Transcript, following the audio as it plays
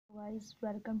guys,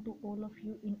 welcome to all of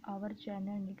you in our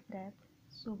channel Neet Prep.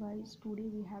 So guys, today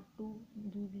we have to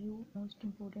give you most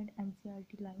important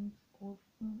NCERT lines of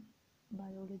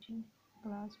biology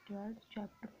class 12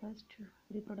 chapter 1st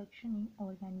reproduction in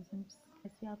organisms।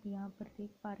 जैसे आप यहाँ पर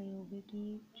देख पा रहे होंगे कि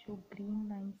जो ग्रीन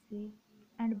लाइन से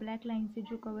एंड ब्लैक लाइन से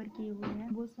जो कवर किए हुए हैं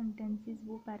वो सेंटेंसेस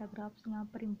वो पैराग्राफ्स यहाँ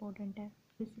पर इम्पोर्टेंट है।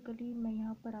 बेसिकली मैं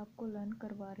यहाँ पर आपको लर्न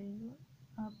करवा रही हूँ,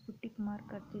 आप टिक मार्क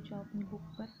करते जाओ अपनी बुक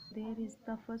पर। There is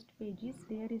the first pages,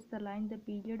 there is the line the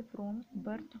period from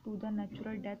birth to the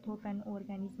natural death of an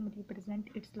organism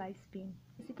represent it's life span.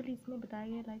 Basically इसमें बताया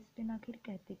गया लाइफ स्पेन आखिर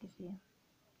कहते किसे हैं।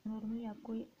 नॉर्मली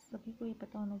आपको सभी को ये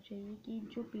पता होना चाहिए कि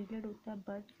जो पीरियड होता है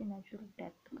बर्थ से नेचुरल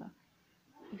डेथ का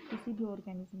किसी भी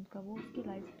ऑर्गेनिज्म का, वो उसके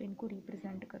लाइफ स्पेन को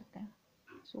रिप्रेजेंट करता है।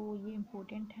 सो ये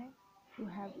इम्पोर्टेंट है, you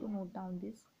have to note down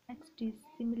this. Next is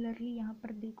similarly, यहाँ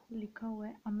पर देखो लिखा हुआ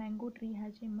है a mango tree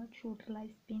has a much shorter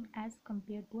life span as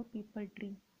compare to a people tree.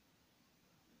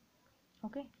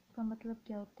 Okay, इसका मतलब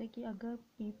क्या होता है कि अगर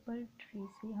पीपल ट्री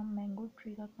से हम मैंगो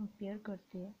ट्री का कंपेयर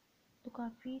करते हैं तो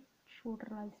काफ़ी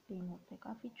शॉर्टर लाइफ स्पेन होता है,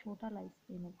 काफ़ी छोटा लाइफ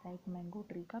स्पेन होता है एक मैंगो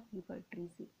ट्री का पीपल ट्री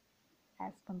से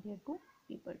as compare to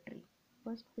people tree.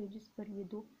 First pages पर ये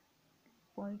दो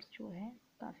पॉइंट्स जो है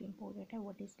काफ़ी इंपॉर्टेंट है,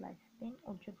 व्हाट इज़ लाइफ स्पेन,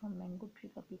 और जब हम मैंगो ट्री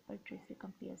का पीपल ट्री से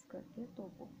कंपेयर करते हैं तो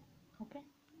वो ओके।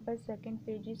 पर सेकंड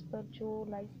पेजेस पर जो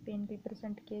लाइफ स्पेन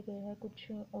रिप्रेजेंट किए गए हैं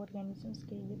कुछ ऑर्गेनिजम्स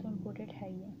के, ये तो इम्पोर्टेंट है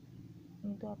ही है,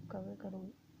 नहीं तो आप कभी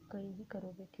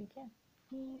करोगे, ठीक है।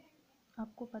 कि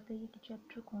आपको पता ही है कि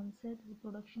चैप्टर कौन सा है,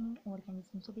 reproduction in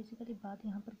organism. So basically बात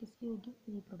यहाँ पर किसकी होगी,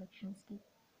 रिप्रोडक्शंस की।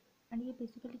 एंड ये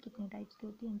बेसिकली कितने टाइप्स की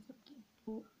होती है इन सब की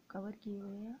वो कवर किए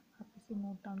हुए हैं, आप इसे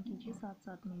नोट डाउन कीजिए साथ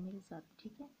साथ में मेरे साथ,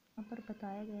 ठीक है। यहाँ पर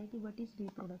बताया गया है कि what is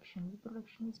reproduction.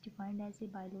 Reproduction is defined as a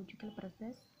biological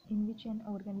process in which an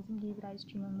organism give rise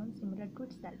to human similar to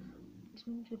itself.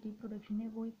 इसमें जो रिप्रोडक्शन है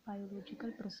वो एक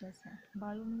बायोलॉजिकल प्रोसेस है।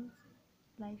 बायो मीन्स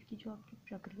लाइफ की जो आपकी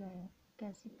प्रक्रिया है,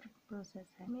 कैसी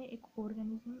प्रोसेस है, में एक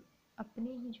ऑर्गेनिज्म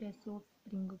अपने ही जैसे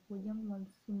ऑफस्प्रिंग को young one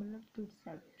similar to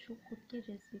itself, जो खुद के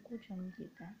जैसे को जन्म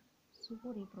देता है, सो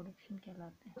वो रिप्रोडक्शन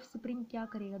कहलाता है। ऑफस्प्रिंग क्या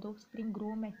करेगा, the offspring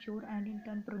grow mature and in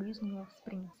turn produce new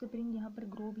offspring. Offspring यहाँ पर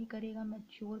ग्रो भी करेगा,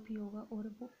 मैच्योर भी होगा और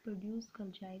वो प्रोड्यूस कर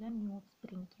जाएगा न्यू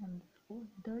ऑफस्प्रिंग के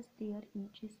अंदर। दस there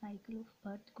etch A cycle of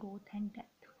birth growth and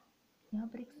death. यहाँ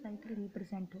पर एक साइकिल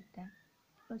रिप्रेजेंट होता है,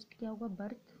 फर्स्ट क्या होगा,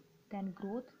 birth, then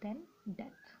growth, then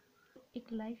death,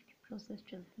 एक लाइफ की प्रोसेस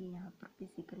चलती है यहाँ पर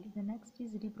basically. The next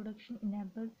is reproduction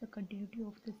enables the continuity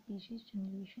of the species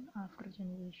generation after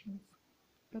generation.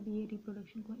 तब ये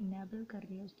रिप्रोडक्शन को इनेबल कर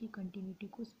रही है, उसकी कंटिन्यूटी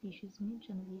को स्पीशीज में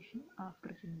generation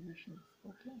after generation.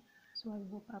 Okay, so I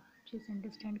hope आप अच्छे से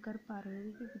अंडरस्टैंड कर पा रहे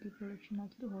हो कि रिप्रोडक्शन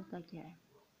आखिर होता क्या है।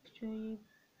 जो ये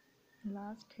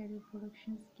लास्ट है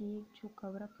रिप्रोडक्शन की जो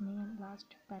कवरअप में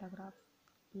लास्ट पैराग्राफ,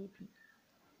 ये भी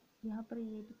यहाँ पर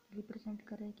ये रिप्रेजेंट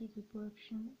कर रहा है कि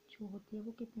रिप्रोडक्शन जो होती है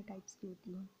वो कितने टाइप्स की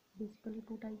होती है। Basically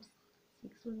two types,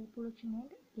 sexual reproduction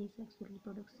and asexual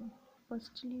reproduction.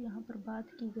 Firstly यहाँ पर बात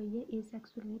की गई है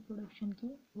एसेक्सुअल रिप्रोडक्शन की।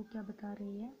 वो क्या बता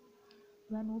रही है,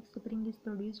 when offspring is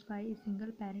produced by a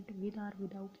single parent with और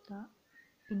without the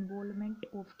involvement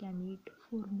of gamete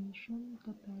formation,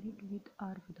 the parent with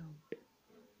और without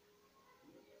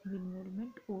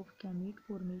involvement of gamete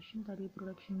formation the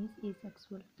reproduction is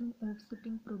asexual.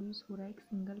 Offspring produce हो रहा है एक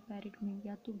सिंगल पेरेंट में,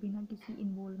 या तो बिना किसी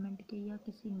इन्वॉल्वमेंट के या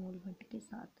किसी इन्वॉल्वमेंट के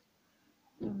साथ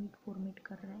गैमीट फॉर्मेट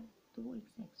कर रहा है, तो वो एक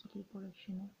सेक्सुअल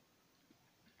रिप्रोडक्शन है।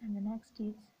 And the next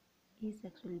is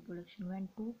asexual reproduction, when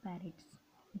two parents,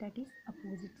 that is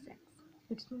opposite sex,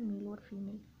 it's mean male or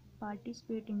female,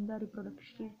 participate in the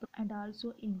reproduction and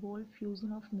also involve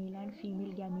fusion of male and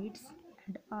female gametes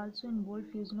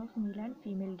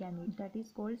that is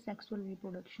called sexual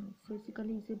reproduction।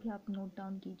 Basically इसे भी आप note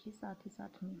down कीजिए साथ ही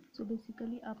साथ में। So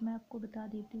basically अब मैं आपको बता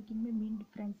देती हूँ कि इनमें मेन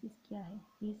डिफरेंसेस क्या है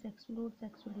ये सेक्सुअल और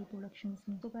सेक्सुअल रिप्रोडक्शन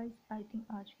में। तो गाइस आई थिंक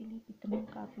आज के लिए इतना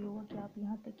काफ़ी होगा कि आप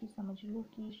यहाँ तक ही समझ लो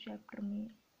कि इस चैप्टर में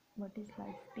व्हाट इज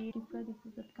लाइफ स्पेन, किसका किसके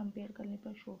साथ कंपेयर करने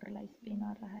पर शॉर्टर लाइफ स्पेन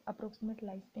आ रहा है, अप्रोक्सीमेट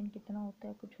लाइफ स्पेन कितना होता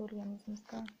है कुछ ऑर्गेनिजम्स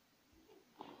का,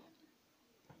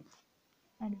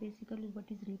 and basically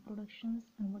what is reproduction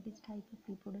and what is type of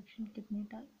reproduction, कितने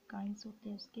काइंड्स होते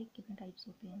हैं उसके, कितने टाइप्स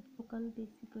होते हैं। तो कल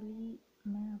बेसिकली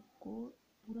मैं आपको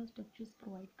पूरा स्ट्रक्चर्स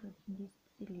प्रोवाइड कर दूँगी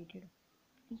इससे रिलेटेड,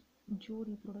 जो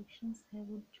रिप्रोडक्शंस है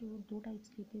वो जो दो टाइप्स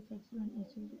के होते हैं, सेक्सुअल एंड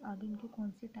एसेक्सुअल, आगे इनके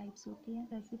कौन से टाइप्स होते हैं,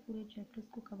 ऐसे पूरे चैप्टर्स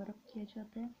को कवर अप किया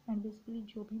जाता है। एंड बेसिकली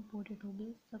जो भी इंपॉर्टेंट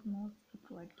होंगे सब नोट्स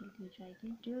प्रोवाइड कर दिए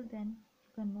जाएंगे। Till then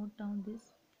you can note down this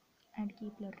and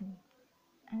keep learning.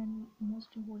 And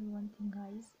most important one thing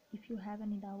guys, if you have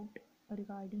any doubt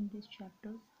regarding these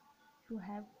chapters, you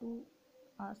have to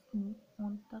ask me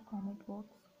on the comment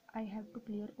box. I have to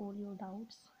clear all your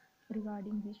doubts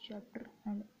regarding this chapter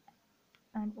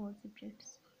and all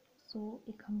subjects. So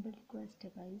एक humble request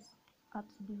है guys, आप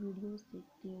सभी videos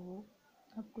देखते हो,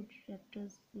 आप कुछ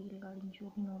chapters से regarding जो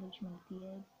भी नॉलेज मिलती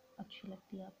है अच्छी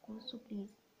लगती है आपको, सो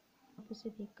प्लीज़ आप उसे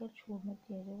देखकर छोड़ मत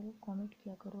दिया करो, कमेंट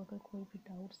किया करो, अगर कोई भी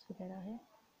डाउट्स वगैरह है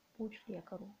पूछ लिया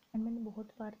करो। एंड मैंने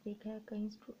बहुत बार देखा है कई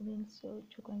स्टूडेंट्स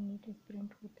जो कई नीट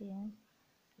एस्पिरेंट होते हैं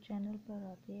चैनल पर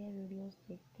आते हैं, वीडियोस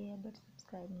देखते हैं बट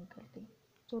सब्सक्राइब नहीं करते।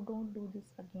 So don't do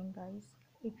this again guys.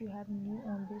 If you have new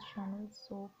on this channel,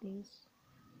 so please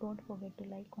don't forget to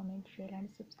like, comment, share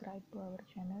and subscribe to our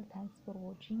channel. Thanks for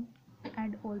watching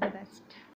and all the best.